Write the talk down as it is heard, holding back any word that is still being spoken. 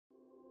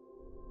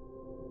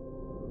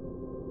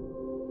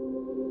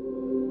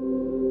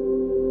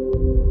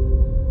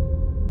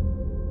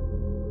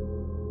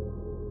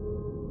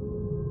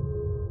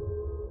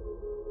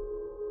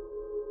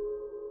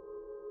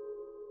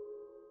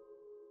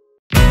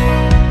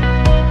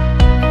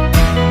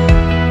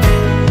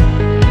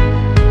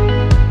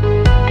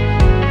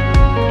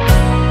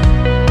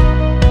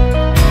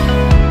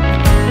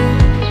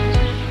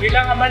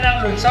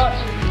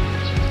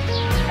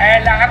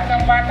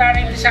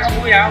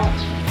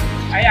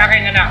ay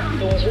aking anak.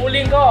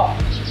 Tungkulin ko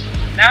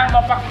na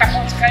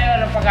mapagtakot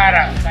kayo ng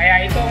pag-aaral.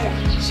 Kaya itong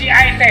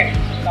CI Tech,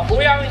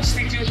 Kabuyao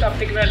Institute of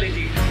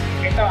Technology,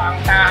 ito ang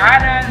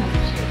tahanan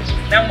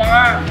ng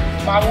mga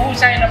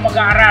mahusay na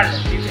mag-aaral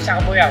dito sa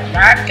Kabuyao.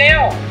 Lahat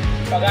kayo,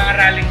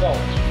 pag-aaralin ko.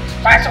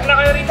 Pasok na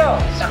kayo rito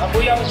sa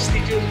Kabuyao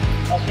Institute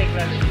of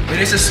Technology.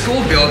 It is a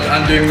school built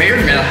under Mayor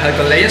Mel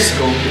Hagalea's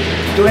scope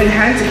to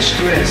enhance its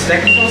students'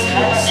 technical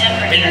skills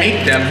and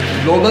make them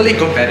globally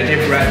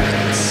competitive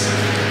graduates.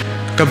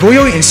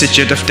 Kabuyao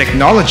Institute of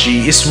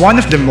Technology is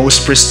one of the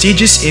most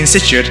prestigious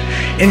institutes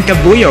in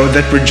Kabuyao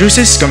that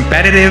produces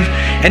competitive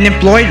and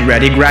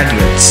employed-ready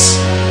graduates.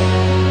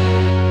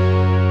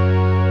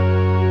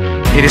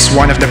 It is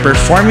one of the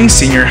performing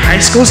senior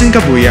high schools in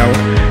Kabuyao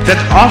that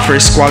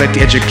offers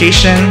quality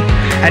education,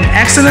 an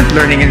excellent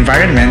learning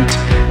environment,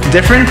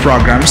 different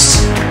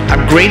programs,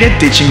 upgraded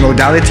teaching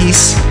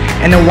modalities,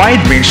 and a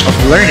wide range of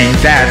learning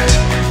that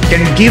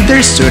can give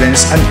their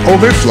students an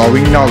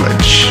overflowing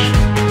knowledge.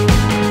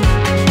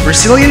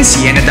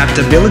 Resiliency and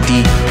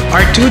adaptability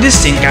are two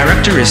distinct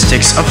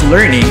characteristics of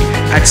learning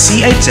at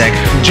CI Tech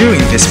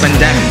during this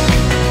pandemic.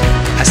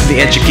 As the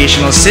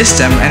educational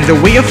system and the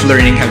way of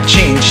learning have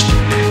changed,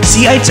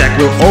 CI Tech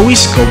will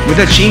always cope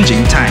with the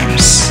changing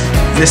times.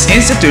 This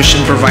institution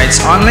provides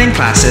online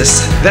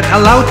classes that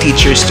allow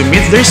teachers to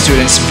meet their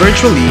students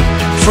virtually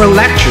for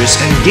lectures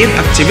and give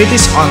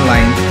activities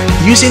online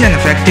using an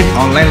effective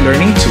online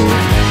learning tool,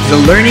 the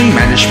Learning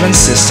Management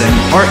System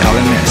or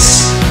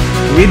LMS.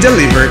 We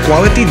deliver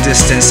quality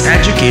distance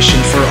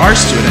education for our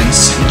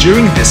students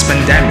during this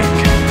pandemic.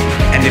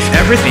 And if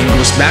everything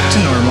goes back to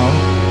normal,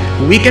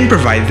 we can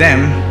provide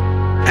them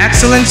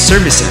excellent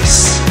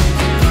services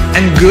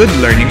and good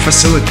learning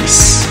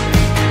facilities.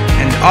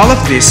 And all of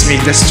this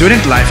make the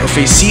student life of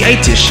a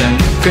CITian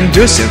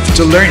conducive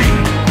to learning.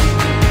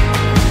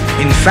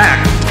 In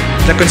fact,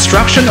 the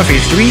construction of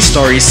a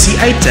 3-story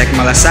CI Tech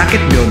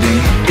Malasakit building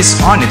is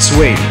on its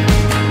way.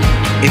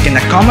 It can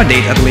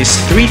accommodate at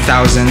least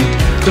 3,000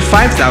 to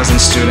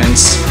 5,000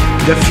 students,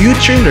 the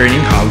future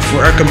learning hub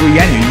for our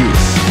Kabuyano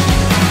youth.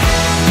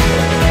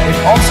 It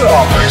also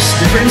offers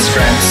different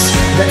strengths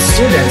that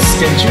students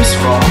can choose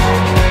from,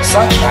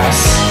 such as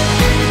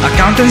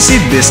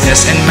accountancy,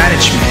 business, and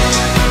management,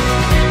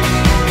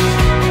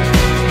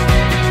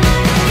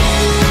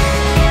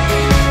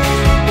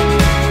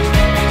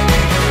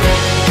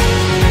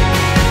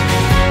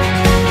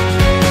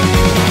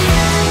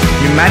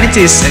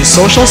 humanities and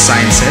social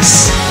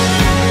sciences,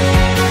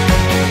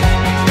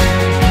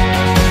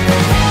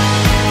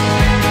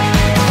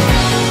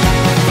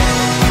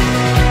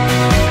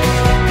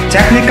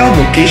 technical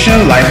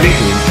vocational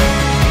livelihood,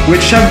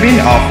 which have been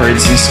offered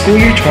since school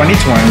year 2020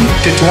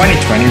 to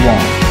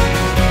 2021.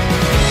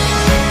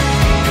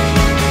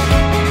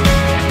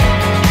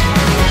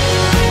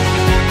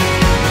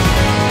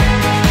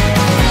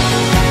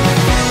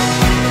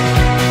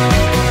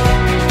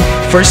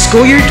 For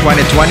school year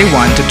 2021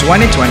 to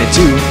 2022,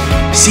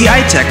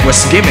 CI Tech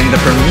was given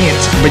the permit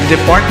by the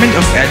Department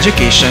of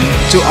Education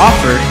to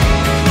offer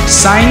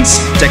Science,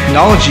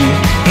 Technology,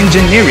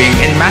 Engineering,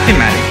 and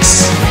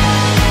Mathematics,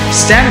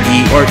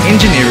 STEM-E or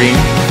Engineering,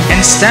 and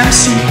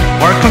STEM-C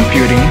or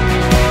Computing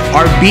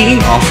are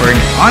being offered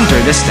under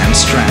the STEM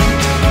strand.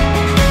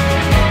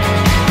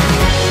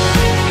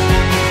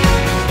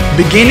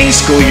 Beginning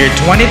school year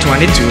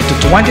 2022 to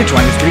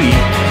 2023,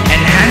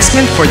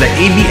 enhancement for the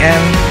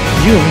ABM,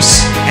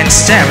 UMS, and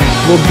STEM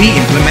will be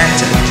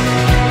implemented.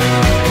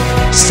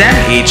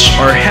 STEM-H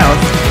or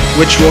Health,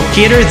 which will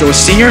cater those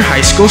senior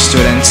high school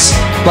students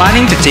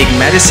planning to take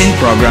medicine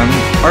program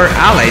or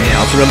allied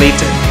health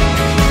related.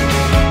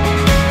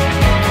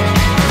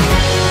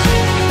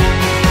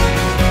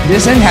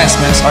 These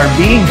enhancements are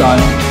being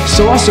done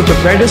so as to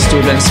prepare the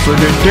students for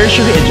their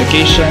tertiary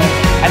education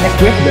and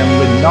equip them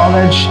with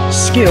knowledge,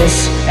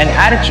 skills, and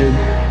attitude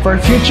for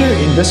future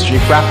industry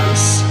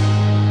practice.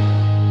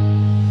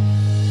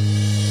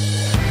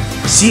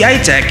 CI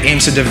Tech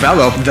aims to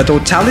develop the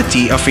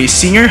totality of a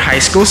senior high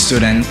school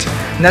student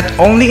not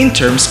only in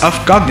terms of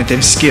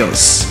cognitive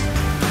skills,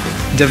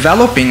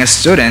 developing a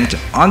student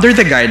under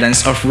the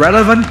guidance of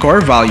relevant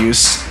core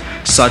values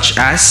such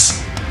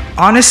as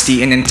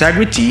honesty and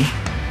integrity,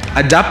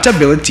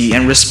 adaptability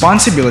and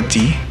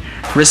responsibility,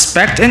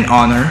 respect and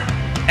honor,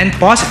 and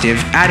positive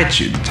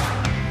attitude.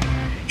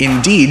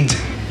 Indeed,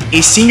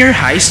 a senior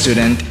high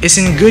student is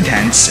in good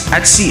hands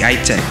at CI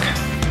Tech.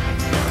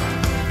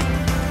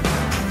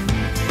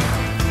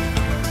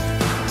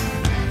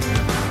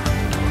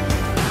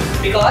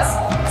 Because,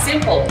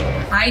 simple,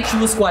 I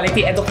choose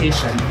quality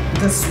education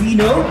because we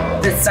know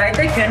that CI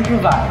Tech can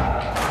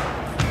provide.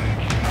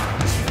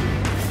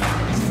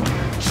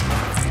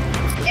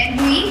 And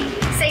we,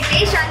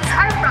 Citations,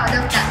 are proud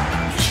of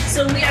that.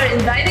 So we are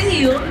inviting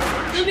you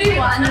to be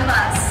one of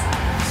us.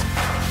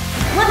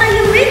 What are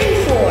you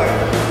waiting for?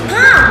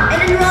 Come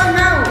and enroll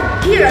now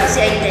here at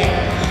CI Tech.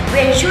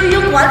 We ensure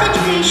you quality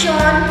education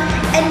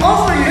and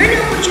offer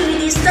learning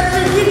opportunities that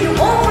will give you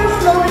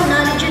overflowing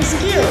knowledge and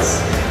skills.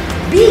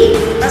 Be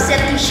a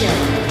Citations.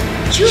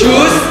 Choose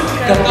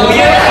the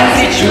Puyo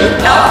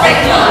Institute of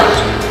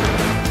Technology.